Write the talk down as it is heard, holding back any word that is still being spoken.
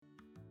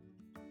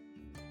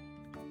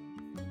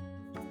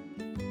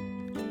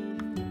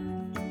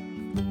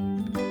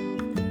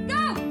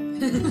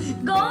Go!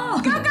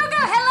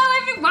 Hello,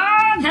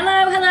 everyone!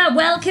 Hello.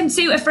 Welcome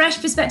to A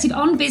Fresh Perspective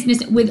on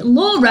Business with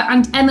Laura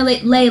and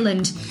Emily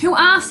Leyland, who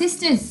are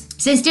sisters.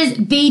 Sisters,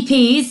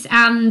 BPs,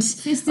 and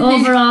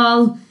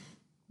overall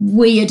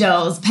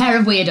weirdos. Pair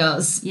of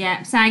weirdos.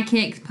 Yeah,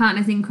 sidekicks,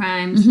 partners in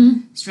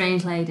crime,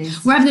 strange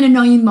ladies. We're having an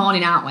annoying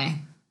morning, aren't we?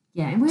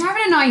 Yeah, we're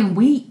having an annoying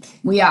week.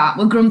 We are.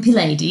 We're grumpy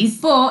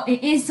ladies. But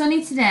it is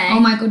sunny today. Oh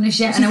my goodness,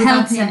 yeah. And we've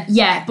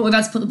had but we've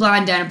had to put the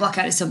blind down and block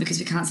out the sun because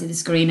we can't see the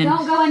screen. And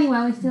don't go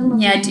anywhere, we're still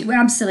looking. Yeah,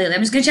 absolutely.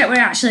 I'm just going to check we're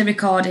actually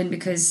recording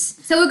because...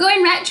 So we're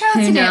going retro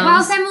today.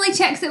 Whilst Emily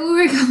checks that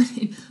we're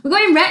recording. We're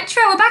going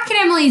retro. We're back in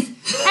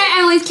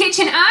Emily's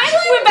kitchen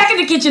island. We're back in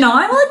the kitchen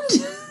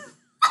island.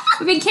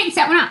 We've been kicked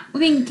out.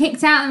 We've been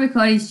kicked out of the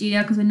recording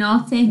studio because we're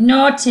naughty.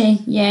 Naughty,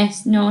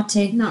 yes,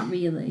 naughty. Not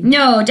really.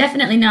 No,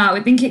 definitely not.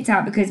 We've been kicked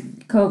out because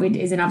COVID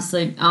is an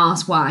absolute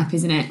arse wipe,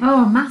 isn't it?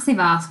 Oh, massive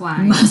arse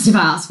wipe. Massive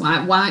arse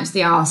wipe. Wipes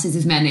the arses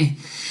of many.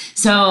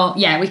 So,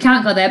 yeah, we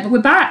can't go there. But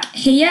we're back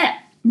here,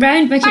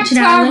 round my kitchen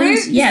island.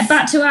 Roots. Yeah,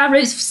 back to our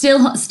roots.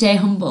 Still stay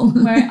humble.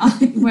 We're all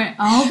began.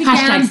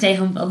 Hashtag stay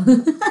humble.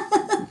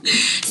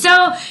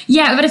 So,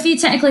 yeah, we've had a few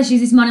technical issues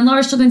this morning.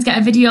 Laura's struggling to get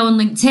a video on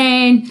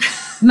LinkedIn.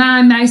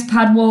 My mouse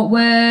pad won't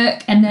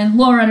work, and then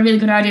Laura had a really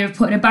good idea of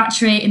putting a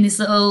battery in this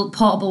little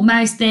portable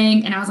mouse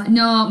thing, and I was like,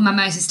 no, my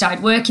mouse has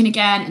started working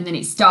again, and then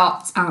it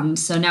stopped, and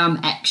so now I'm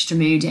extra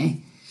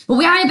moody. But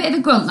we are in a bit of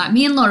a grunt. Like,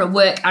 me and Laura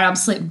work our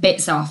absolute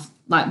bits off.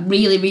 Like,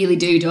 really, really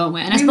do, don't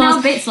we? And I suppose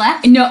no bits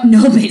left.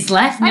 No bits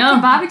left. Like no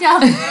a Barbie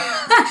doll.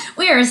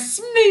 We are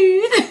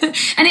smooth.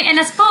 And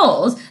I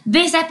suppose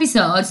this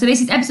episode, so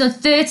this is episode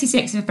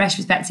 36 of A Fresh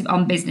Perspective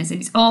on Business,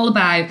 and it's all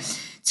about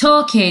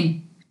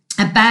talking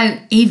about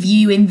if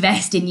you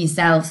invest in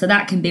yourself. So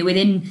that can be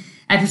within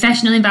a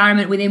professional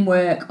environment, within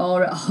work,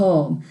 or at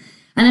home.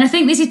 And then I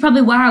think this is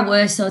probably why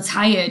we're so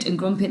tired and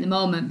grumpy at the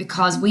moment,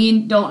 because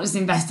we don't just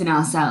invest in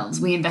ourselves,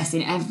 we invest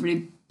in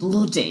every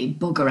bloody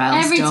bugger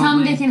else. Every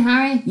Tom, Dick and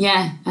Harry.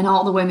 Yeah, and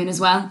all the women as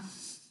well,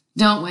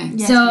 don't we?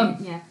 Yes, so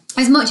yeah.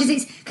 As much as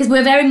it's, because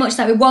we're very much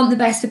like we want the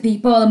best for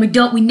people, and we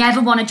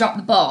never want to drop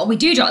the ball. We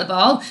do drop the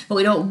ball, but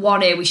we don't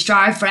want to. We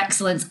strive for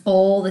excellence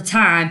all the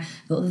time,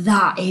 but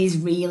that is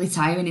really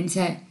tiring, isn't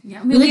it?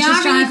 Yeah, we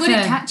are really good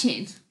at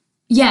catching.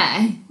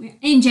 Yeah.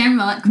 In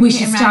general, like we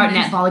should start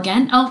netball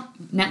again. Oh,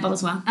 netball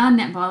as well. Oh,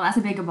 netball, that's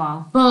a bigger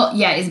ball. But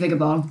yeah, it's a bigger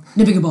ball.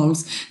 The bigger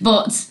balls.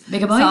 But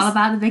bigger boys. It's all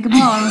about the bigger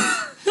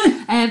balls.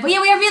 But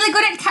yeah, we are really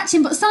good at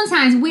catching, but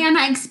sometimes we are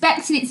not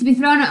expecting it to be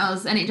thrown at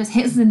us and it just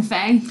hits us in the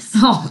face.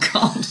 Oh,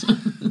 God.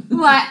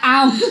 Like,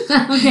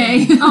 ow.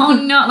 Okay. Oh,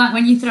 not like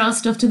when you throw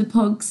stuff to the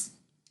pugs.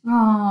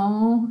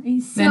 Oh,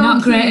 it's so They're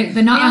not cute. great.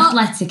 They're not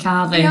athletic,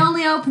 are they? They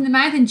only open the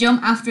mouth and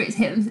jump after it's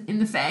hit them in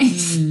the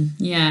face.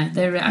 Yeah,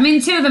 they're... I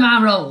mean, two of them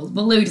are old,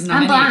 but Lou doesn't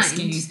have any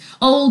excuse.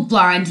 Old,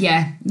 blind,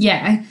 yeah.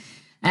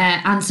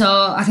 And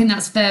so I think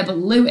that's fair, but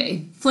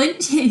Louis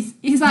flinches.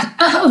 He's like,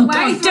 oh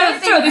God,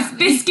 don't throw this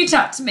biscuit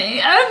at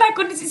me. Oh my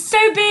goodness, it's so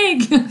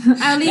big.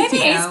 Maybe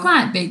it is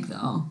quite big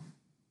though.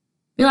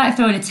 Be like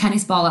throwing a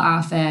tennis ball at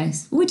our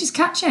face. Will we just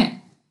catch it?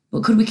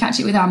 But could we catch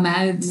it with our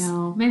mouths?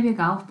 No, maybe a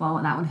golf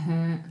ball, that would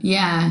hurt.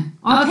 Yeah.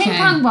 Or a ping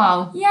pong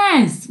ball.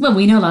 Yes. Well,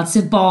 we know lots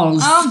of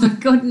balls. Oh my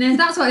goodness,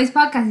 that's what this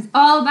podcast is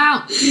all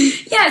about.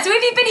 Yeah, so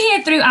if you've been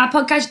here through our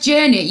podcast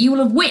journey, you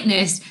will have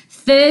witnessed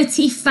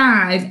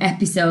 35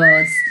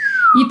 episodes.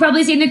 You've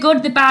probably seen the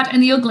good, the bad,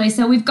 and the ugly.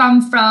 So we've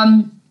gone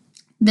from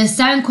the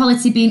sound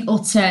quality being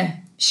utter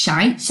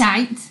shite.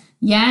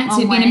 Yeah,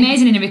 to being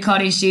amazing in a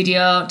recording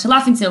studio, to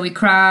laughing till we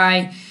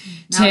cry,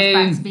 now it's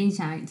back to being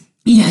shite.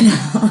 Yeah, no.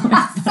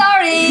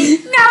 Sorry.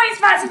 No, it's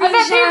back to being I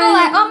bet shite. people are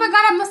like, oh my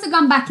God, I must have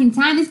gone back in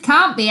time. This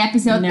can't be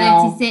episode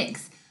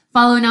 36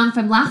 following on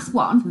from last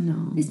one. I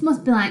know. This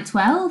must be like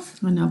 12.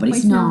 I know, but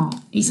it's not.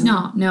 It's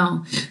not,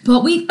 no.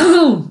 But we...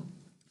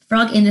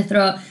 frog in the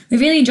throat.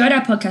 We've really enjoyed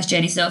our podcast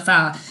journey so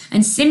far.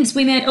 And since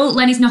we made... Oh,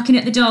 Lenny's knocking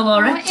at the door,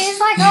 Laura. Oh, it is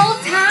like old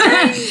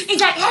times.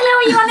 He's like, hello,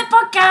 are you on the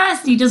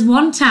podcast? He does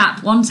one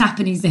tap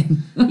and he's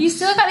in. You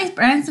still got this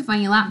brown stuff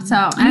on your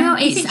laptop. I know,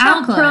 it's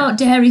Alpro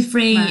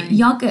dairy-free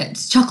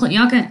yogurt. Chocolate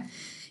yogurt.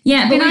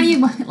 Yeah, but on your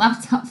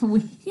laptop for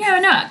weeks. Yeah, I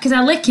know, because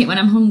I lick it when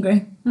I'm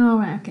hungry. Oh,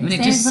 right, okay. And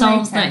it just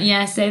solves that.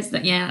 Yeah, says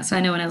that. Yeah, that's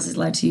why no one else is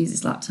allowed to use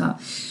this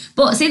laptop.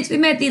 But since we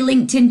made the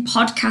LinkedIn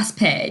podcast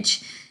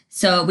page...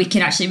 So we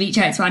can actually reach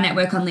out to our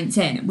network on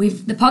LinkedIn.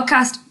 The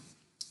podcast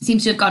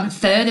seems to have gone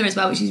further as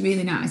well, which is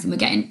really nice. And we're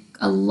getting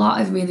a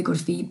lot of really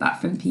good feedback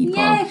from people.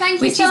 Yeah,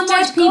 thank you so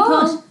much,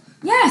 people.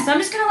 Yeah, so I'm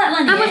just going to let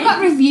Lenny And we've got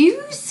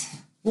reviews.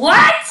 What?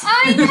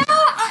 I know,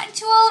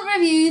 actual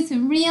reviews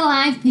from real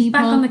life people.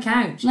 Back on the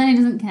couch. Lenny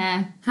doesn't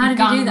care. How did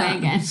you do that?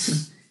 Again.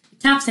 He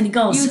taps and he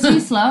goes. You were too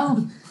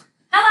slow.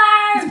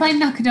 Hello. He's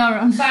playing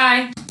Knockadora.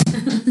 Bye.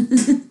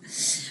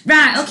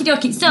 Right, okie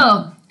dokie.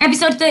 So,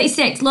 episode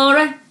 36,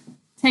 Laura.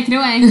 Take it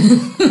away.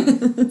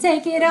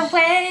 Take it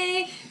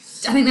away.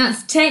 I think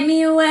that's take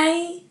me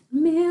away. A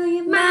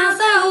million miles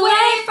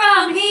away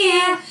from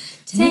here.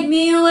 Take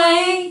me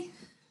away.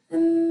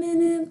 I'm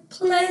in a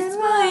place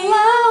where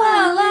la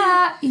la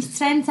la. It's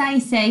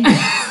 36.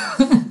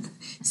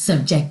 So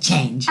Subject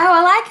change. Oh,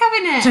 I like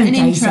having an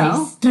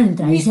intro.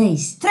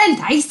 36.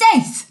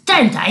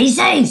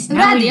 36.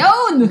 Radio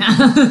on.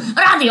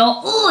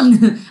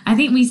 I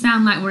think we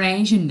sound like we're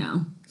Asian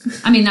now.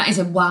 I mean, that is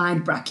a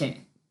wide bracket.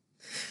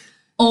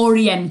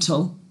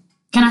 Oriental.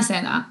 Can I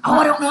say that? Oh,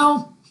 I don't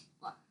know.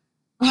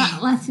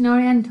 Latin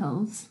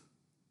Orientals.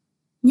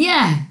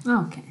 Yeah.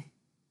 Okay.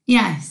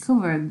 Yes.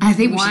 Cover I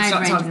think we should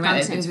stop talking about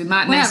it because we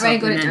might We're mess not very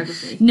up good at then.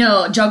 geography.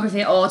 No,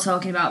 geography or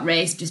talking about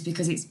race just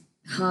because it's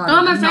hard.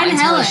 Oh, my I'm friend not entirely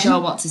Helen. sure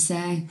what to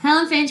say.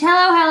 Helen Finch.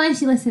 Hello, Helen.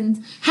 She listens.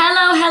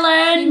 Hello,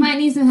 Helen. You might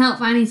need some help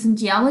finding some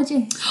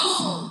geology.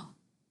 Well,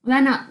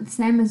 they're not the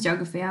same as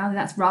geography, are they?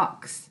 That's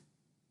rocks.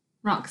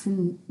 Rocks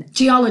and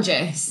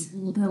Geologists.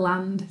 the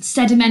land.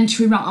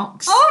 Sedimentary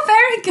rocks. Oh,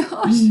 very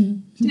good.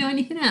 Do you know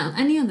anything else?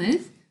 Any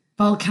others?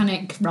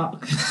 Volcanic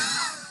rock.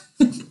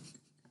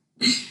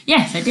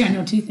 Yes, I do. I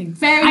know two things.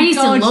 Very I used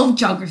good. to love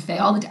geography.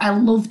 I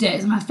loved it.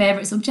 It's one of my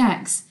favourite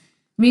subjects.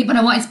 But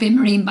I wanted to be a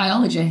marine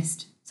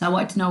biologist. So I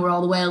wanted to know where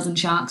all the whales and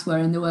sharks were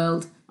in the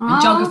world.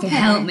 And geography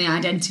helped me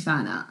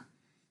identify that.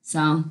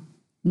 So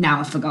now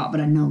I forgot, but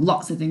I know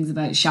lots of things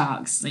about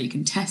sharks. So you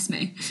can test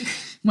me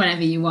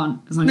whenever you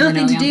want. As long as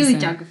Nothing you know to do the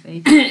with answer.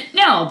 geography.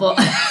 No, but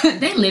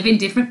they live in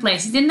different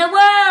places in the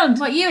world.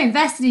 But you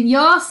invested in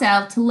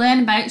yourself to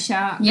learn about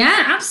sharks.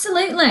 Yeah,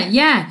 absolutely.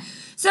 Yeah.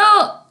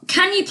 So,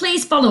 can you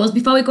please follow us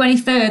before we go any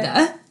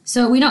further?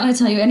 So, we're not going to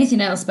tell you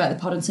anything else about the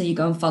pod until you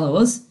go and follow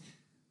us.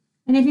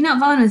 And if you're not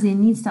following us, you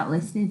need to stop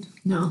listening.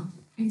 No.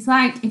 It's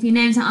like if your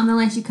name's not on the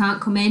list, you can't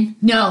come in.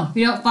 No. If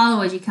you don't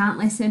follow us, you can't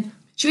listen.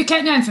 Should we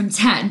count down from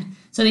 10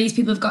 so these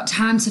people have got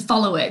time to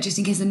follow it just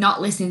in case they're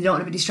not listening, they don't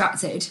want to be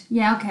distracted?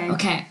 Yeah, okay.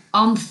 Okay,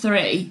 on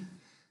 3,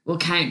 we'll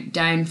count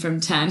down from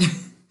 10. I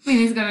mean,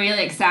 this is going to be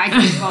really exciting.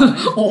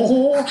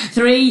 Oh,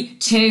 3,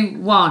 2,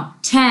 1.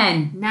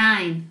 10,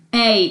 9,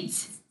 8,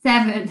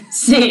 7,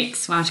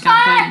 6. Wow, I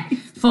can't count.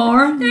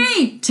 4,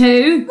 3,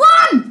 2,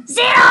 1.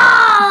 0!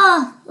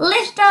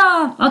 Lift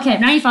off! Okay,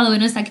 now you're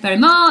following us. Thank you very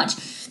much.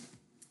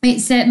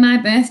 It's my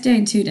birthday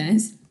in 2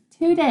 days.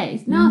 2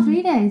 days? No,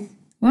 3 days.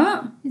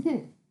 What? Is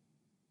it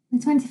the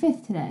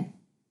 25th today?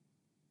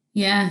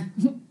 Yeah.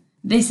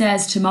 This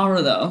airs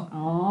tomorrow, though.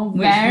 Oh,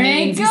 Which very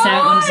means good. it's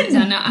out on 6.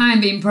 And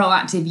I'm being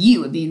proactive.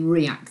 You are being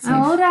reactive.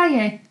 How old are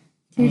you?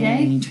 2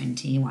 days?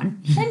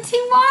 21. 21!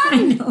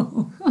 I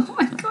know. Oh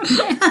my goodness.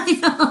 I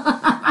know.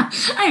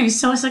 I am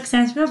so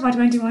successful for a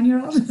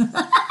 21-year-old.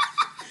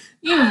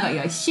 You haven't got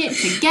your shit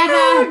together.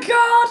 Oh,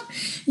 God.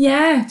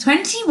 Yeah,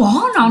 21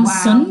 on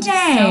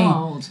Sunday. So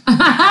old.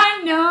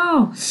 I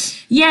know.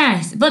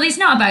 Yes, but it's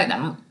not about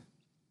that.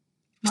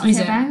 What's Is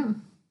it it? about?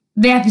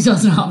 The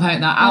episode's not about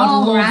that. I would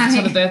love right. to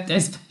have a birthday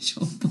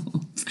special, but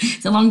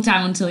it's a long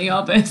time until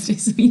your birthday,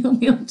 so you'll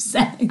be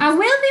upset. I will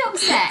be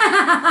upset.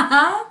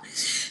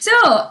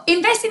 So,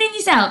 investing in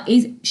yourself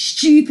is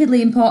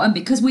stupidly important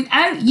because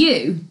without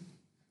you,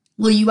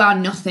 well, you are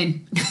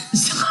nothing.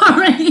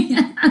 Sorry.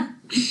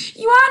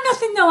 You are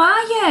nothing though,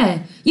 are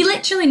you? You're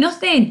literally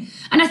nothing.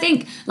 And I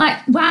think, like,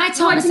 when I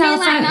taught What do you mean, myself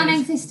like, out...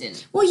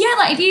 non-existent? Well, yeah,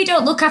 like, if you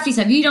don't look after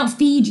yourself, if you don't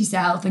feed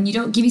yourself and you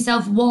don't give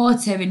yourself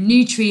water and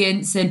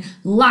nutrients and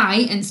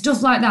light and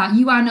stuff like that,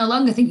 you are no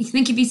longer...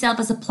 Think of yourself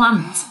as a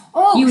plant.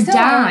 Oh, you would so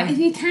die. if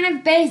you kind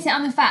of base it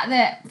on the fact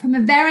that from a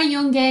very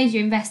young age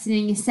you're investing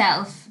in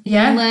yourself,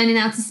 Yeah. you're learning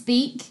how to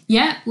speak,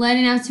 Yeah.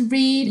 learning how to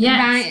read, Yes.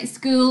 and write at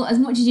school as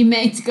much as you're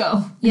made to go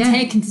and Yeah.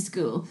 taken to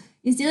school.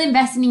 You're still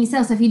investing in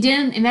yourself. So if you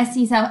didn't invest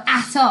in yourself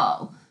at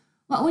all,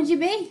 what would you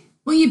be?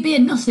 Well, you'd be a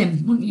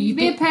nothing, wouldn't you? You'd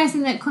be a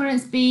person that couldn't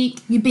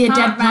speak, You'd be a can't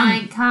dead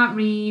plant. write, can't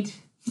read.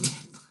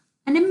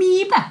 An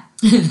amoeba.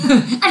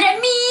 An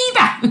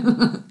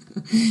amoeba!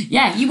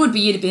 Yeah, you would be.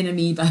 You'd be an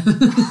amoeba.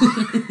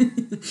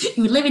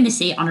 You would live in the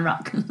sea on a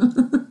rock. Is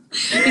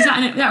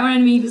that where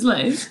amoebas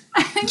live?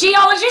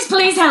 Geologists,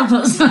 please help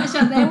us. Not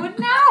sure they would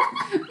know.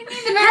 We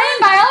need the marine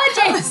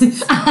biologist.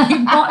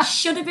 What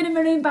should have been a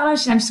marine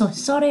biologist? I'm so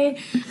sorry.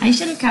 I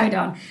should have carried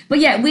on. But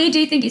yeah, we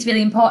do think it's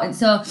really important.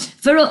 So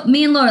for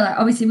me and Laura, like,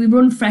 obviously we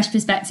run Fresh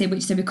Perspective,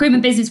 which is a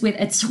recruitment business with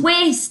a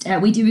twist.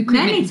 We do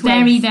recruitment Many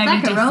very, twists. very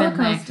Like a roller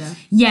differently. coaster.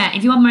 Yeah,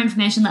 if you want more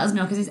information, let us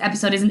know because this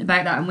episode isn't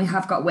about that and we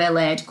have got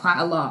waylaid quite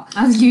a lot.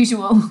 As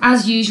usual.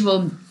 As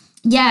usual.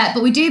 Yeah,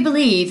 but we do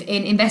believe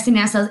in investing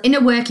in ourselves in a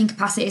working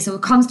capacity. So we're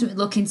constantly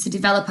looking to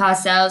develop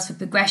ourselves for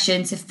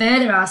progression, to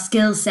further our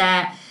skill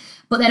set.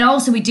 But then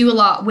also we do a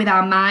lot with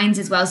our minds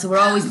as well. So we're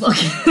always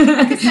looking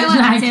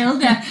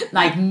Matilda.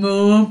 like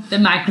move the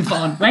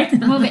microphone. Right?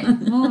 Move it.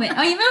 Move it.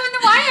 Oh, you're moving the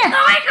wire.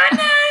 Oh my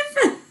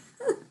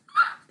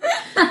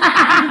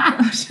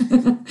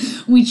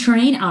goodness. We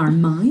train our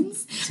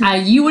minds.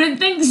 You wouldn't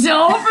think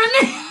so from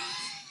this.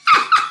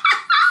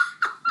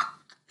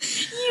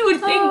 You would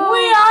think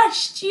we are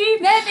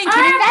stupid. They're thinking,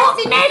 I invest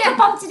put in makeup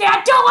on today.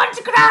 I don't want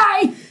to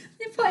cry.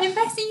 But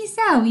invest in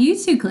yourself. You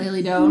two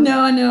clearly don't. No,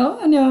 I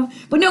know.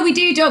 But no, we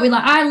do, don't we?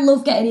 Like, I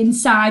love getting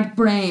inside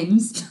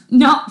brains.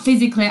 Not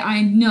physically,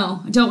 I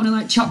know. I don't want to,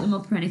 like, chop them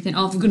up or anything.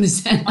 Oh, for goodness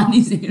sake,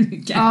 Lenny's here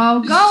again.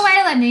 Oh, go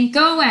away, Lenny.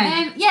 Go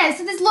away. Yeah,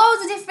 so there's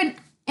loads of different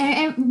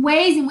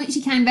ways in which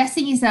you can invest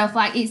in yourself.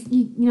 Like it's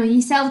you know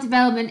your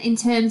self-development in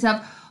terms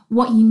of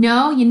what you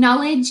know, your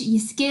knowledge,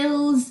 your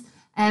skills,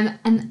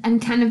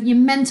 and kind of your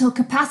mental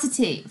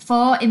capacity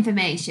for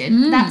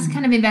information. That's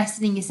kind of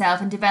investing in yourself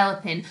and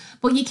developing.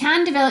 But you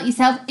can develop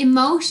yourself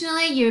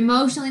emotionally, your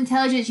emotional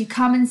intelligence, your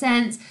common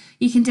sense.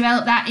 You can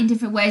develop that in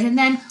different ways. And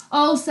then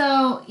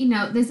also, you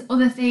know, there's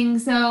other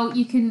things. So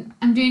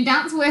I'm doing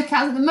dance workouts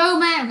at the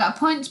moment. I've got a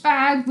punch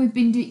bag. We've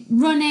been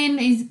running.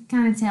 It's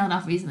kind of tailed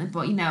off recently.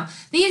 But, you know,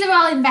 these are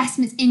all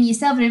investments in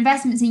yourself and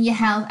investments in your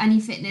health and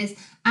your fitness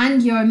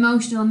and your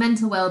emotional,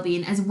 mental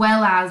well-being, as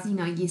well as, you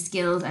know, your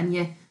skills and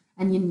your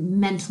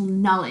mental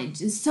knowledge.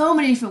 There's so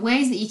many different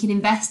ways that you can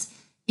invest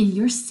in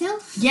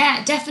yourself.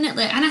 Yeah,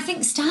 definitely. And I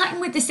think starting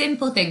with the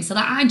simple things, so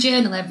that I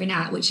journal every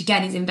night, which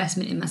again is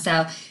investment in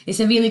myself, it's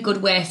a really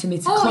good way for me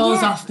to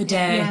close off the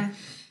day. Yeah.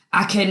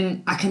 I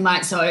can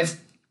like sort of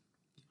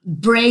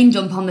brain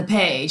dump on the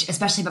page,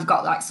 especially if I've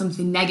got like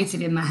something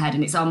negative in my head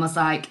and it's almost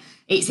like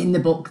it's in the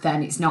book,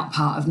 then it's not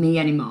part of me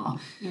anymore.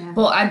 Yeah.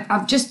 But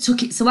I've just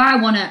took it. So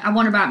I want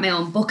to write my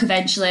own book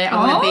eventually. I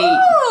want to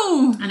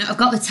be. And I've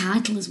got the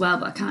title as well,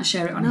 but I can't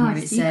share it on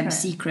here. It's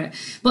secret.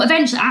 But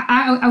eventually,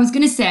 I was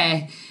going to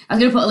say, I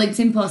was going to put a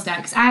LinkedIn post out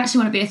because I actually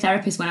want to be a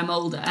therapist when I'm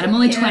older, and I'm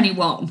only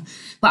 21.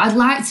 But I'd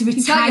like to retire.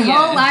 You've got your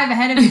whole life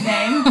ahead of you, babe.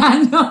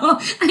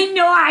 I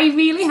know, I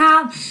really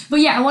have. But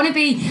yeah,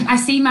 I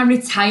see my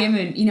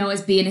retirement, you know,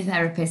 as being a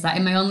therapist, like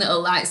in my own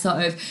little, like,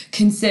 sort of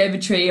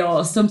conservatory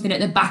or something at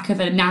the back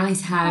of a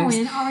nice house. Oh,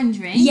 in an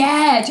orangery?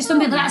 Yeah, just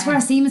something, that's where I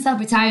see myself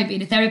retired,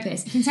 being a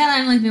therapist. You can tell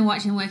Emily's been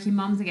watching Working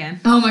Moms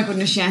again. Oh my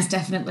goodness, yes,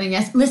 definitely,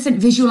 yes. Listen,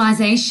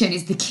 visualisation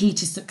is the key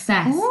to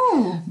success.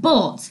 Ooh.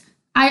 But...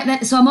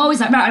 So I'm always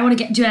like, right, I want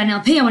to do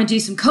NLP, I want to do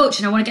some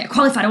coaching, I want to get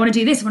qualified, I want to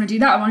do this, I want to do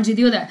that, I want to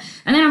do the other.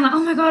 And then I'm like,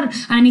 oh my God,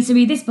 I need to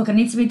read this book, I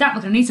need to read that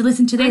book, I need to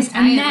listen to this.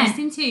 And then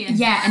listening to you.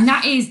 Yeah, and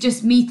that is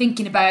just me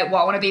thinking about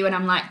what I want to be when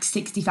I'm like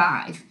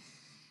 65,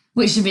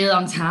 which is a really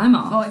long time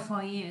off.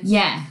 44 years.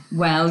 Yeah,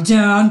 well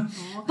done.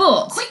 Oh.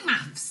 But quick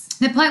maths.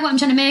 The point what I'm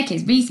trying to make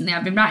is recently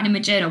I've been writing in my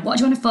journal, what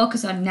do you want to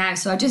focus on now?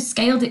 So I just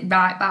scaled it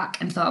right back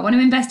and thought I want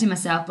to invest in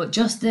myself, but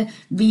just the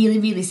really,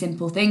 really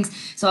simple things.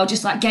 So I'll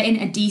just like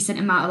getting a decent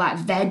amount of like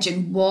veg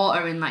and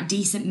water and like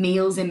decent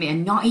meals in me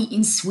and not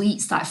eating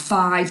sweets like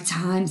 5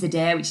 times a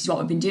day, which is what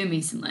we've been doing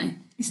recently.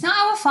 It's not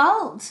our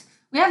fault.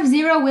 We have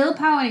zero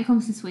willpower when it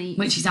comes to sweets.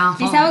 Which is our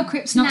fault. It's our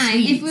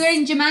kryptonite. If we were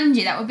in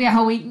Jumanji, that would be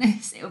our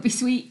weakness. It would be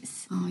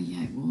sweets. Oh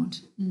yeah, it would.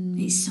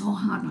 It's so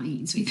hard not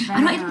eating sweets.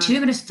 I'm not even chew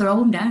them, I just throw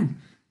them down.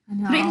 I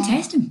know. I don't even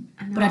taste them.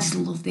 But I just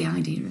love the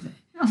idea of it.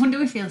 I wonder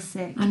we feel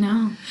sick. I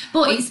know.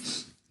 But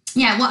it's,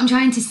 yeah, what I'm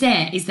trying to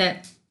say is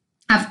that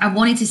I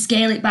wanted to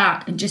scale it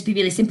back and just be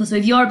really simple. So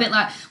if you're a bit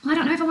like, well, I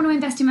don't know if I want to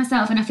invest in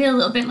myself, and I feel a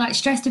little bit like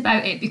stressed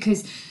about it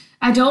because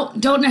I don't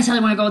necessarily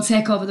want to go and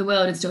take over the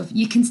world and stuff.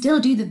 You can still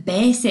do the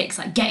basics,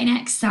 like getting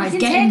exercise,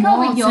 getting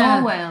water. You can take over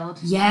your world.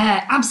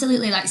 Yeah,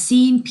 absolutely. Like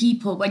seeing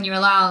people when you're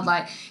allowed,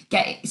 like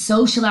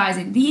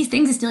socialising. These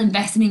things are still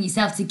investing in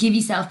yourself to give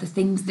yourself the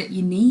things that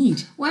you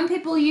need. When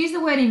people use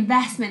the word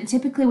investment,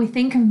 typically we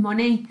think of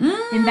money,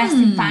 invest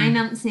in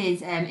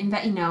finances,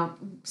 you know,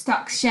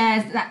 stocks,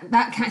 shares,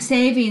 that kind of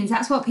savings.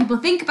 That's what people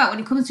think about when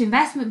it comes to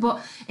investment. But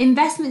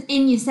investments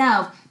in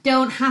yourself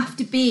don't have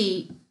to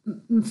be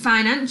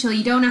financial.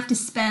 You don't have to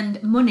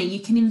spend money.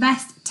 You can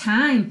invest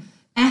time,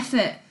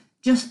 effort,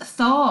 just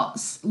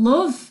thoughts,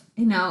 love,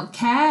 you know,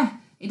 care.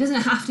 It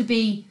doesn't have to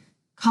be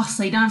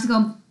costly. You don't have to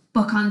go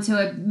book onto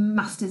a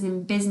master's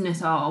in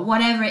business or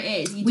whatever it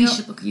is. We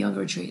should book a yoga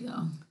retreat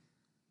though.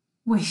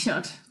 We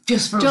should.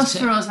 Just for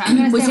us.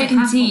 Right? We're taking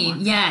a team,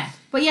 yeah.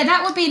 But yeah,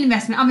 that would be an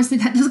investment. Obviously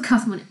that does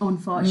cost money,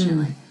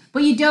 unfortunately.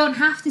 But you don't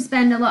have to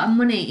spend a lot of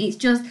money. It's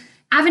just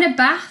having a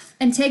bath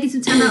and taking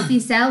some time out for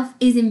yourself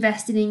is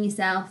investing in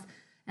yourself.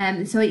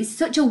 So it's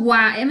such a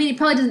wide... I mean, it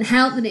probably doesn't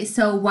help that it's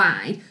so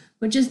wide,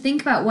 but just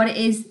think about what it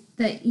is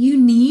that you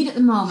need at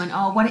the moment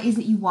or what it is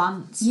that you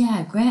want.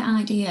 Yeah, great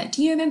idea.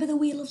 Do you remember the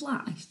Wheel of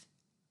Life?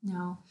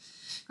 No.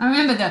 I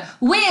remember the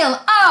Wheel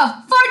of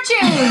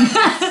Fortune!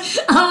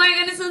 Oh my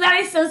goodness, so that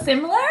is so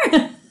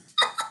similar.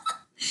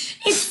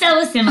 It's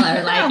so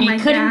similar. Like,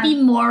 it couldn't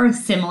be more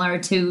similar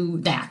to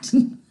that.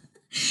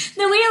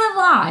 The Wheel of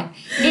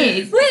Life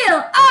is... Wheel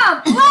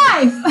of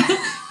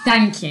Life!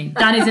 Thank you.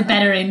 That is a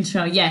better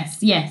intro. Yes.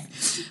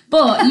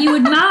 But you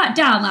would mark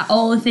down like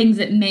all the things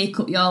that make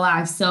up your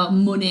life. So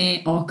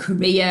money or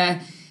career,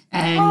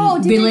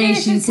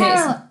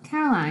 relationships.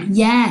 Caroline?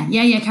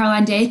 Yeah.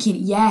 Caroline Dakin.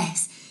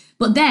 Yes.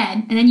 But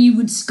then you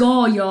would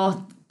score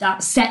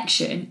that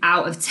section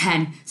out of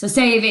 10. So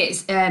say if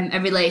it's a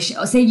relation,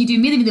 or say you do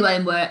really, really well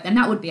in work, then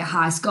that would be a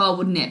high score,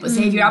 wouldn't it? But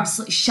say if you're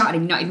absolutely shattered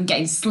and you're not even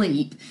getting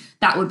sleep,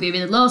 that would be a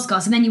really low score.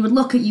 So then you would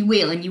look at your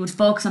wheel and you would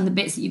focus on the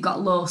bits that you've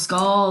got low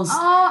scores.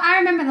 Oh, I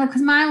remember that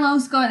because my low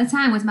score at the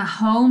time was my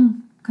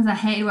home because I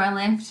hated where I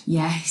lived.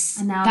 Yes.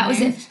 And now that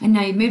was it. And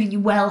now you've moved and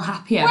you're well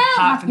happier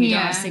apart from you don't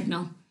have a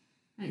signal.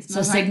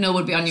 So signal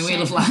would be on your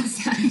wheel of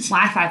life.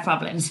 Wi-Fi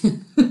problems.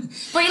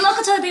 But you're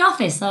local to the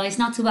office, so it's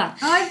not too bad.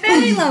 Oh,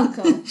 very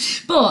local.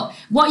 But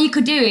what you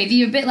could do, if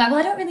you're a bit like, well,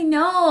 I don't really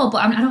know, but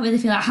I don't really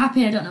feel that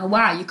happy, I don't know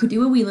why, you could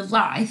do a wheel of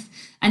life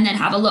and then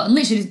have a look and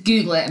literally just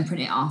Google it and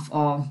print it off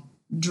or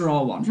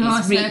draw one.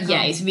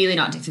 It's really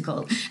not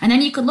difficult. And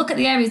then you could look at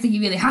the areas that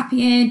you're really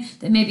happy in,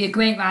 that maybe are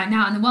great right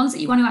now, and the ones that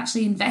you want to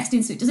actually invest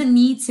in, so it doesn't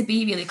need to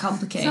be really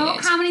complicated. So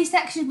how many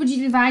sections would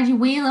you divide your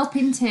wheel up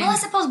into? Well, I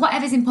suppose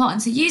whatever's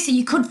important to you. So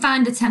you could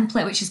find a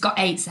template which has got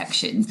 8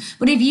 sections,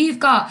 but if you've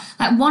got,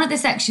 like, one of the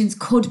sections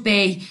could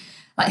be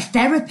like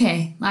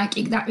therapy, like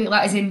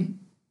that is in,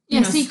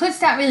 so you could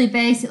start really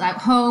basic, like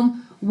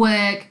home,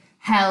 work,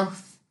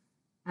 health,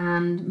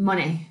 and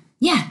money.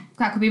 Yeah.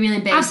 That could be really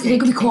basic. Absolutely, it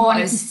could be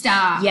quarters. To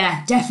start.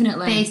 Yeah,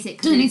 definitely.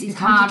 Basic. Doesn't need to be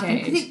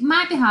complicated. Because it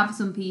might be hard for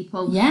some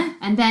people. Yeah.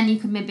 And then you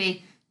could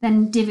maybe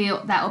then divvy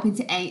that up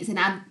into 8s and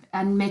add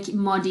and make it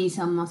more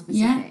detailed, more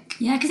specific.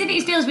 Yeah, because if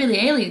it feels really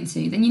alien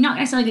to you, then you're not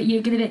necessarily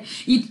you're going to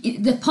be.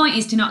 The point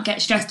is to not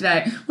get stressed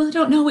about, well, I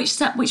don't know which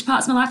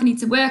parts of my life I need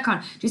to work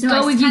on. Just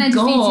go with your gut. It's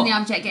kind of defeating the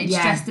object, getting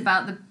stressed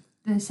about the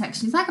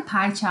section. It's like a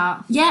pie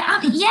chart. Yeah,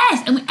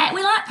 yes, and we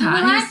like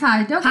pies. We like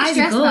pie. Don't get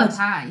stressed about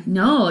pie.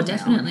 No,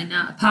 definitely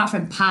not. Apart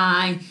from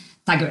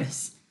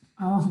Pythagoras.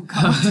 Oh,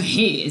 God.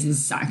 He is a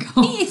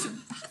psycho. He is a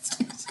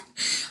bastard.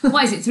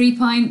 What is it,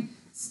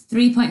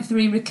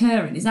 3.3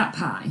 recurrent? Is that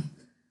pi?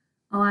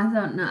 Oh, I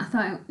don't know.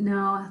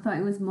 I thought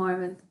it was more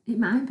of a... It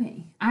might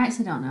be. I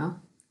actually don't know.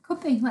 Could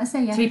be. Let's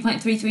say, yeah.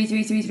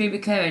 3.33333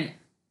 recurrent.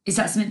 Is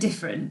that something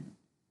different?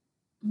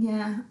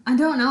 Yeah. I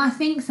don't know. I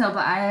think so,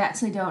 but I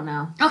actually don't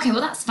know. Okay, well,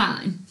 that's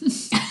fine.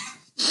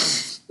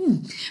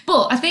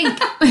 But I think...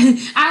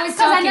 I was talking... Because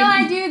I know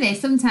I do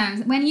this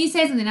sometimes. When you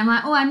say something, I'm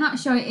like, oh, I'm not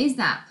sure it is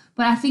that.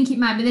 But I think it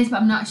might be this,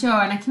 but I'm not sure.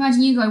 And I can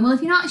imagine you going, well,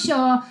 if you're not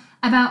sure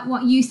about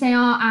what you say or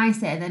I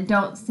say, then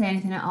don't say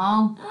anything at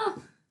all.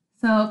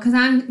 So, because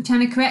I'm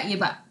trying to correct you,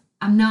 but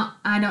I don't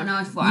know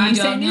if what I'm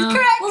saying is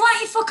correct. Well, why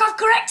don't you fuck off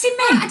correcting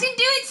me? I didn't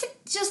do it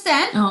just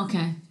then. Oh,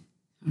 okay.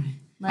 All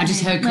right. I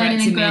just heard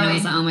correcting me and I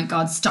was like, oh my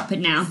God, stop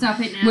it now.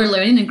 Stop it now. We're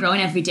learning and growing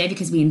every day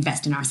because we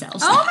invest in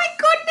ourselves. Oh my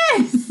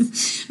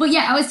goodness. But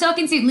yeah, I was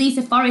talking to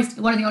Lisa Forrest,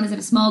 one of the owners of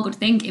A Small Good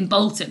Thing in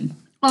Bolton.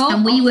 Oh,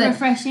 and we were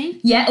refreshing.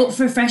 Yeah, up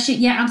for a freshie.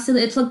 Yeah,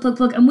 absolutely.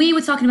 Plug. And we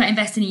were talking about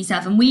investing in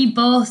yourself, and we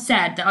both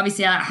said that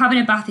obviously having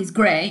a bath is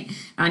great,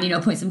 and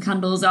putting some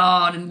candles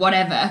on and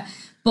whatever.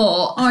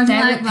 But or if you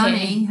like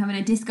Ronnie, having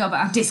a disco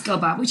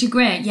bath, which are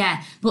great,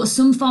 yeah. But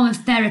some form of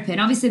therapy, and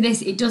obviously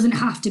it doesn't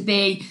have to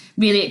be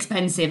really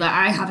expensive. Like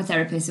I have a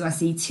therapist who I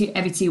see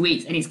every 2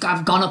 weeks, and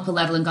I've gone up a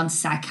level and gone to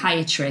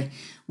psychiatry.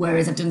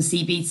 Whereas I've done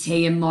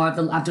CBT and I've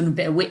done a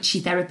bit of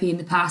witchy therapy in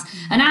the past,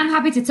 and I'm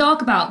happy to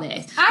talk about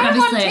this. I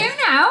want to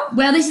now.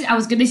 Well, this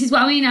is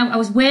what I mean. I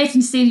was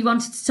waiting to see if you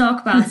wanted to talk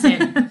about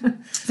it.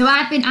 So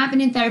I've been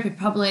in therapy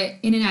probably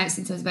in and out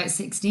since I was about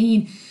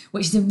 16,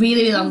 which is a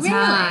really, really long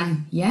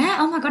time. Yeah.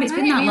 Oh my God, it's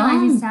been that long. I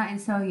didn't realize you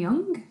started so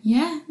young.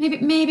 Yeah,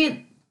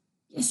 maybe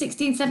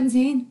 16,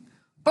 17.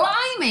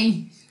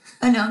 Blimey.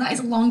 I know that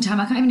is a long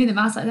time. I can't even do the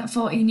maths like that.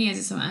 14 years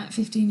or something.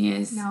 15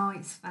 years. No,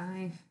 it's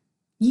 5.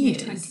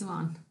 Years.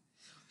 21.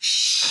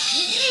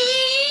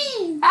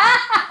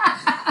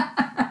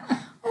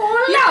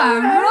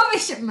 No,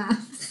 rubbish at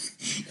maths.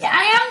 Yeah,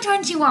 I am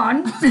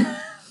 21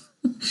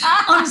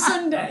 on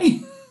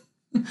Sunday.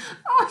 Oh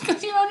my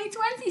God, you're only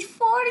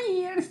 24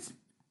 years.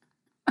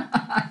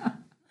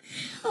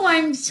 Oh,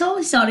 I'm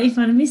so sorry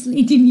for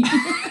misleading you.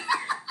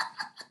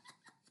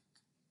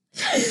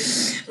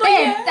 But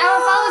our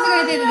followers are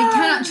going to think that they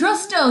cannot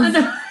trust us.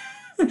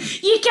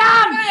 You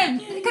can.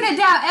 They're going to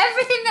doubt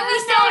everything that we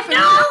say.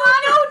 No,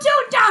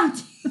 don't doubt.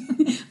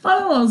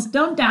 Follow us,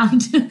 don't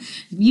doubt.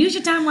 Use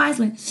your time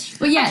wisely.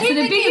 But yeah, so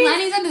the big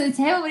Lenny's under the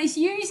table, but it's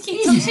you just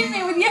keep touching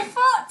me with your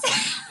foot.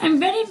 I'm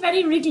very,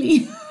 very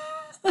wriggly.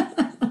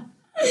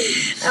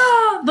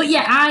 But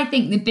yeah, I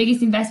think the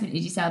biggest investment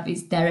in yourself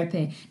is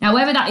therapy. Now,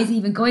 whether that is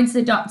even going to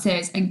the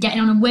doctors and getting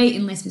on a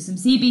waiting list for some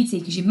CBT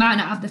because you might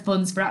not have the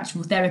funds for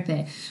actual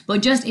therapy,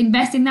 but just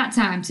investing that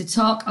time to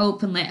talk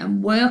openly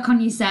and work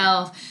on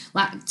yourself,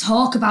 like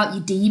talk about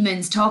your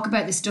demons, talk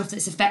about the stuff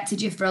that's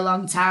affected you for a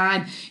long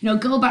time,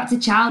 go back to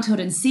childhood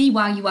and see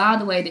why you are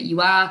the way that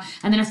you are.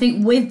 And then I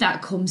think with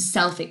that comes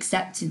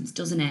self-acceptance,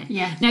 doesn't it?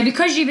 Yeah. Now,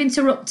 because you've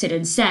interrupted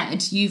and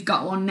said you've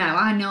got one now,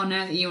 I know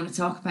now that you want to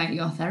talk about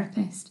your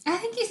therapist. I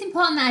think it's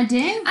important that I do.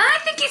 I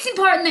think it's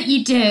important that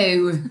you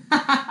do. So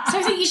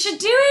I think you should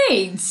do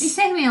it. It's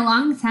taken me a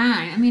long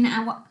time. I mean,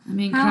 how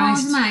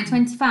Christ. old am I?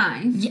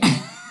 25?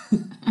 Yeah.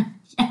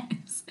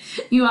 Yes.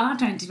 You are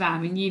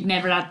 25 and you've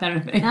never had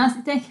therapy. No,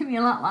 it's taken me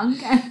a lot longer.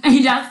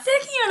 It has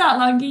taken you a lot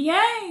longer,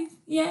 yes.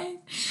 Yeah.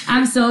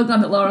 I'm so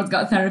glad that Laura's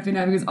got therapy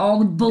now because all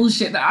the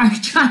bullshit that I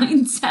try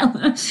and tell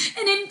her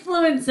and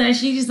influence her,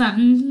 she's just like,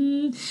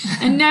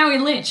 And now we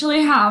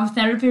literally have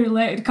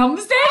therapy-related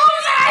conversations.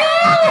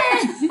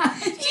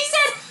 She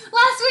said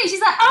last week,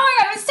 she's like, oh my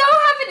God, I'm so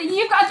happy that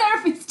you've got a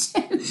therapist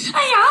too.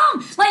 I am.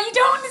 Like, you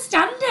don't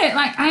understand it.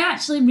 Like, I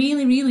actually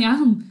really, really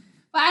am.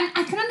 But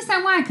I can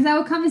understand why, because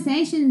our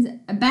conversations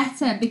are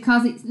better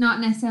because it's not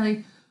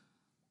necessarily...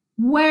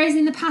 Whereas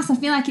in the past, I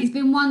feel like it's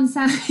been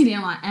one-sided.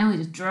 I'm like, Emily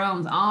just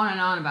drones on and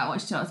on about what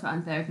she talks about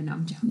in therapy. No,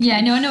 I'm joking.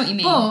 Yeah, no, I know what you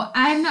mean. But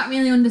I've not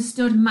really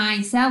understood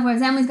myself,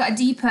 whereas Emily's got a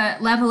deeper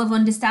level of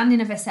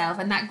understanding of herself,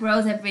 and that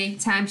grows every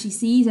time she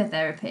sees a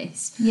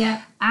therapist.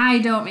 Yeah. I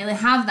don't really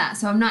have that,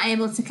 so I'm not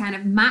able to kind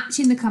of match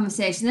in the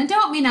conversation. I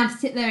don't mean I'd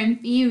sit there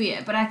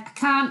inferior, but I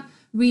can't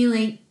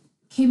really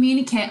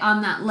communicate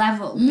on that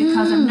level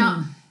because I'm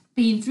not...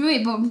 been through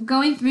it, but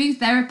going through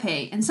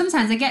therapy, and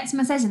sometimes I get to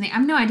my session and think, I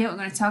have no idea what I'm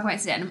going to talk about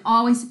today, and I'm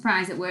always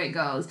surprised at where it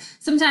goes.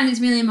 Sometimes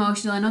it's really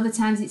emotional, and other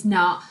times it's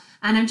not,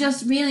 and I've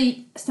just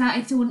really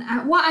started to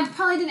what I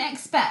probably didn't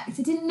expect.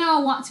 I didn't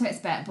know what to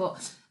expect,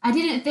 but I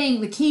didn't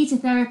think the key to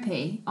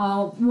therapy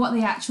or what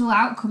the actual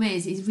outcome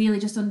is really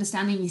just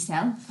understanding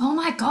yourself. Oh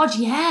my God,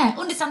 yeah.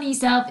 Understanding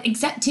yourself,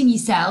 accepting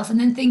yourself, and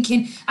then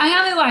thinking, I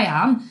am who I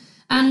am,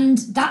 and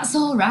that's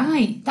all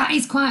right. That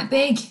is quite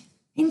big.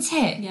 Isn't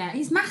it? Yeah,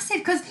 it's massive,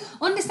 because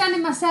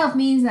understanding myself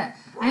means that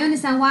I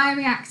understand why I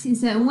react in a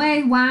certain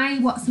way, why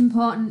what's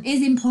important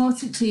is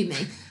important to me,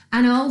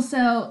 and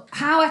also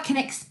how I can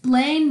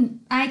explain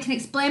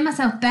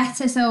myself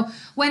better. So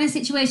when a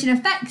situation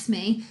affects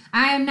me,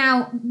 I am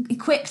now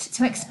equipped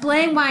to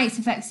explain why it's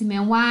affecting me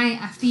and why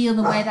I feel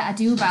the way that I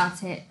do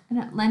about it.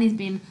 And Lenny's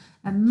been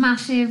a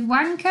massive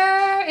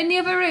wanker in the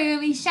other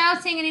room. He's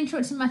shouting and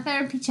interrupting my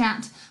therapy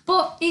chat,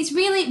 but it's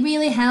really,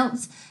 really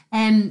helped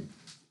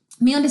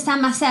me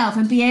understand myself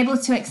and be able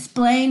to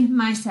explain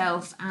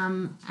myself,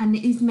 and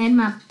it's made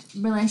my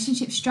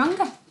relationship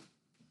stronger.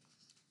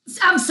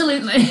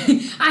 Absolutely.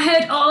 I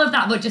heard all of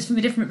that, but just from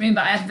a different room,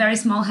 but I have a very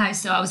small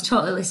house, so I was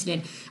totally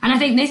listening. And I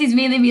think this is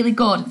really, really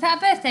good. Is that a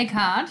birthday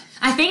card?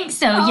 I think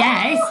so,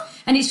 yes.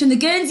 And it's from the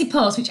Guernsey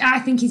Post, which I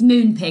think is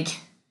Moonpig.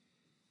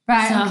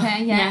 Right, So,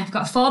 okay, yeah. I've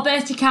got 4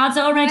 birthday cards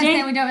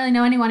already. We don't really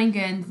know anyone in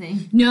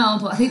Guernsey. No,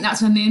 but I think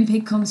that's where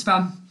Moonpig comes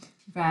from.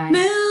 Right.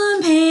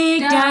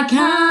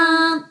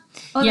 Moonpig.com.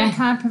 Other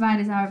card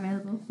providers are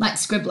available. Like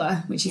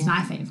Scribbler, which is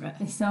my favourite.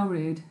 They're so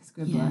rude,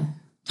 Scribbler. Yeah.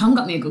 Tom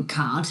got me a good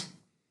card.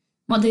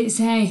 What did it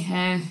say?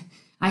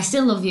 I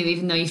still love you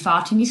even though you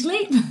fart in your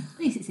sleep. At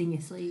least it's in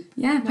your sleep.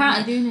 Yeah,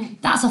 apparently. Doing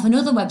it. That's off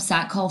another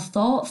website called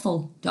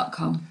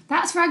thoughtful.com.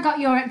 That's where I got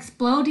your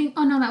exploding...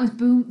 Oh, no, that was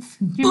Boomf.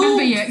 Do you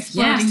remember your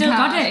exploding Yeah, I still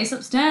card? got it. It's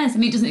upstairs. I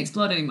mean, it doesn't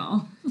explode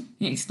anymore.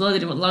 It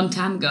exploded a long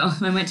time ago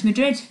when I went to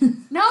Madrid.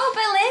 No,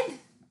 Berlin.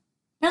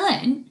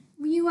 Berlin?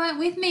 You weren't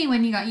with me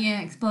when you got your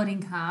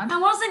exploding card. I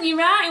wasn't, you're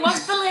right. It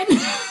was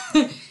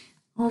Berlin.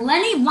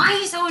 Lenny, why are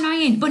you so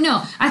annoying? But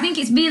no, I think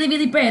it's really,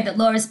 really brave that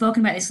Laura's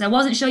spoken about this, because I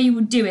wasn't sure you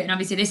would do it, and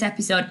obviously this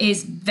episode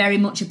is very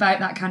much about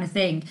that kind of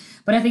thing.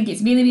 But I think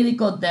it's really, really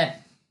good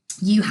that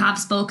you have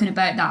spoken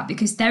about that,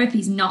 because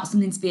therapy is not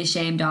something to be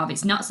ashamed of.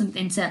 It's not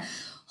something to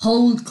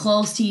hold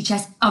close to your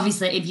chest.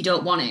 Obviously, if you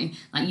don't want to,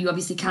 like, you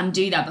obviously can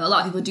do that, but a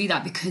lot of people do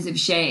that because of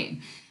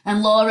shame.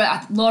 And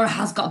Laura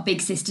has got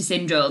big sister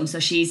syndrome, so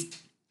she's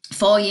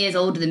 4 years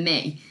older than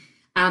me.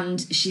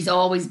 And she's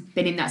always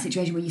been in that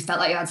situation where you felt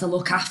like you had to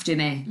look after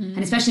me. And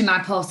especially my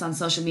post on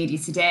social media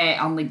today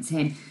on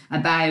LinkedIn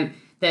about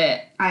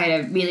that I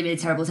had a really, really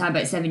terrible time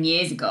about 7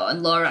 years ago.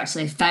 And Laura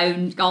actually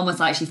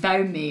almost like she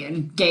found me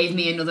and gave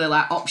me another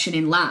like option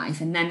in life.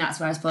 And then that's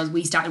where I suppose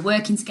we started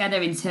working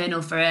together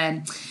internal for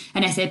an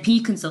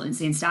SAP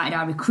consultancy and started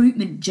our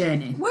recruitment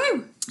journey.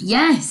 Woo!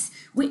 Yes.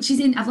 Which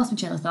is I've lost my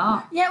train of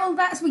thought. Yeah, well,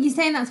 that's what you're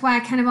saying. That's why I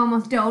kind of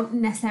almost don't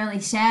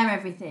necessarily share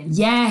everything.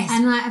 Yes.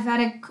 And like I've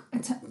had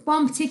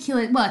one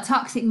particular, a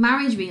toxic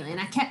marriage really, and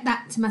I kept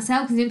that to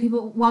myself because I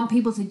didn't want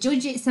people to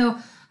judge it. So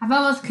I've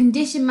almost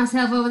conditioned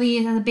myself over the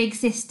years as a big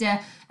sister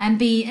and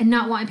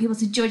not wanting people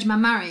to judge my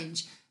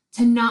marriage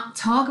to not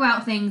talk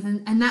about things,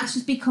 and that's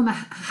just become a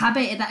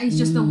habit. That is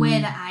just the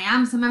way that I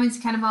am. So I'm having to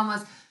kind of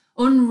almost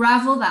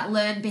unravel that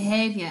learned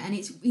behaviour, and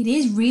it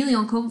is really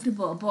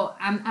uncomfortable, but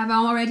I'm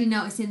already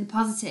noticing the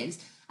positives.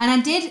 And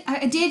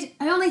I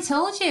only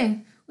told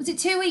you, was it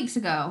 2 weeks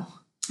ago?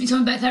 You're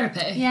talking about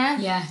therapy?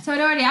 Yeah. So I'd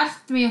already had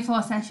 3 or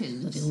 4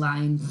 sessions. Bloody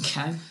lying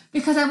cow.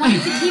 Because I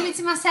wanted to keep it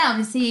to myself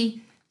and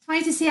see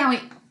how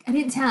it, I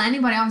didn't tell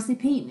anybody, obviously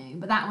Pete knew,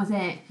 but that was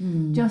it.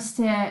 Just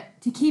to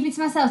keep it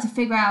to myself, to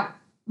figure out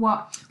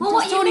what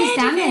you made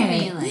of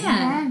it. Really.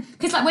 Yeah.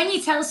 Because like when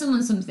you tell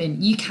someone something,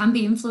 you can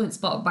be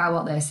influenced by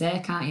what they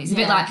say, can't you? It's a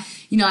bit like,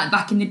 like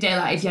back in the day,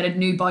 like if you had a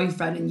new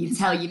boyfriend and you'd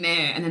tell your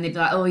mate and then they'd be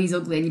like, oh, he's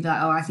ugly, and you'd be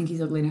like, oh, I think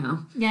he's ugly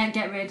now. Yeah,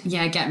 get rid.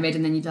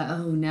 And then you'd be like,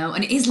 oh no.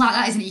 And it is like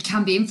that, isn't it? You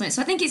can be influenced.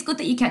 So I think it's good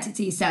that you kept it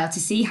to yourself to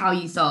see how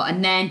you thought,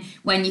 and then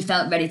when you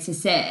felt ready to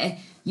say,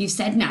 you've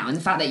said now, and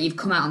the fact that you've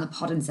come out on the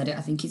pod and said it,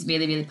 I think is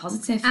really, really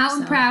positive. Out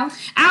and proud.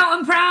 Out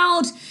and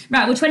proud.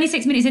 Right, we're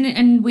 26 minutes in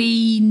and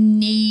we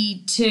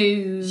need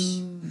to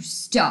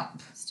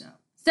stop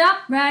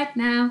Right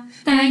now.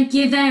 Thank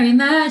you very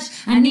much.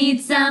 I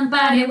need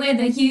somebody with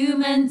a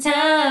human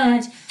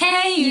touch.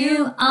 Hey,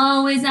 you,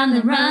 always on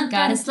the run.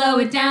 Gotta slow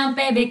it down,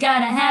 baby.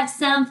 Gotta have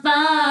some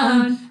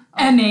fun.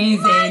 Amazing.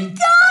 Oh my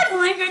God. Oh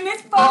my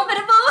goodness.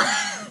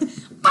 Formidable.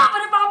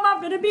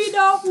 gonna be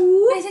no.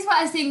 This is what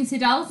I was saying to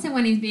Dalton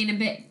when he's being a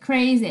bit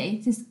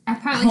crazy. Just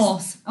apparently.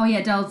 Horse. Oh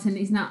yeah, Dalton.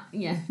 He's not.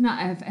 Yeah,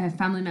 not a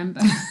family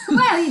member.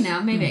 Well, you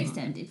know, maybe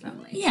extended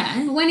family.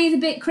 Yeah. But when he's a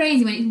bit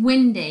crazy, when it's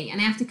windy,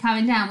 and I have to calm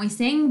him down, we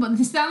sing. But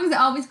the songs that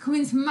always come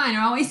into mind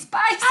are always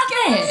Spice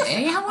Girls.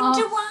 I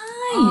wonder why.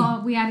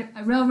 Oh, we had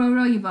a row, row,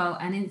 row your boat,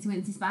 and Incy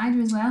Wincy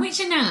Spider as well. Which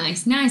are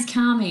nice,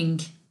 calming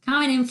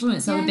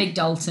influence over Big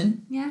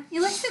Dalton. Yeah, he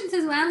listens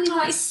as well.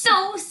 It's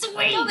so sweet.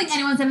 I don't think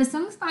anyone's ever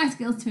sung Spice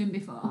Girls to him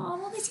before. Oh,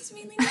 well, this is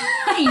really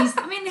nice.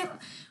 I mean,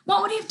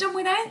 what would he have done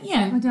without you?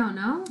 I don't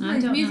know.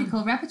 His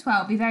musical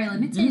repertoire would be very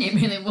limited. It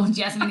really would,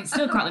 yes. I mean, it's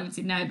still quite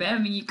limited now, but I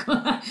mean, you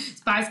could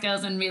Spice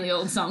Girls and really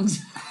old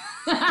songs.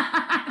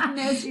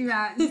 Nursery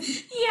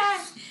rhymes.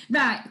 Yeah.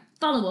 Right,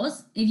 follow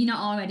us if you're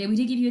not already. We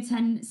did give you a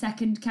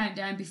 10-second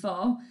countdown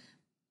before,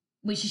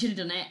 which you should have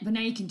done it, but now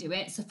you can do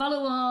it. So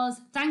follow us.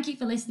 Thank you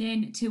for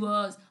listening to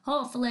us.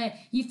 Hopefully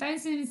you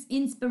found some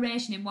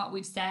inspiration in what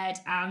we've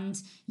said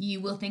and you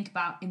will think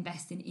about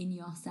investing in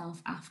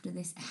yourself after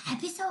this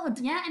episode.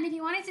 Yeah, and if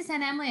you wanted to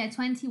send Emily a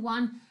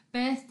 21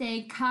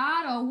 birthday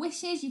card or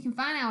wishes, you can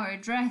find our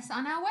address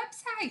on our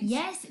website.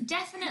 Yes,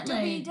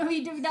 definitely.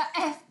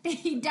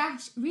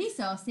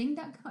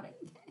 www.fd-resourcing.co.uk.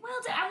 Well,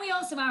 and we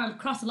also are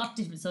across a lot of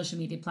different social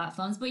media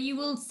platforms, but you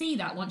will see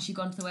that once you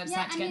go onto the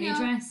website to get the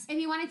address. If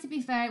you want it to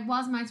be fair, it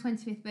was my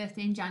 25th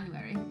birthday in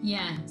January.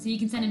 Yeah, so you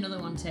can send another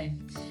one too.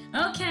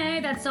 Okay,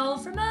 that's all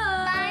from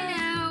us. Bye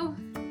now.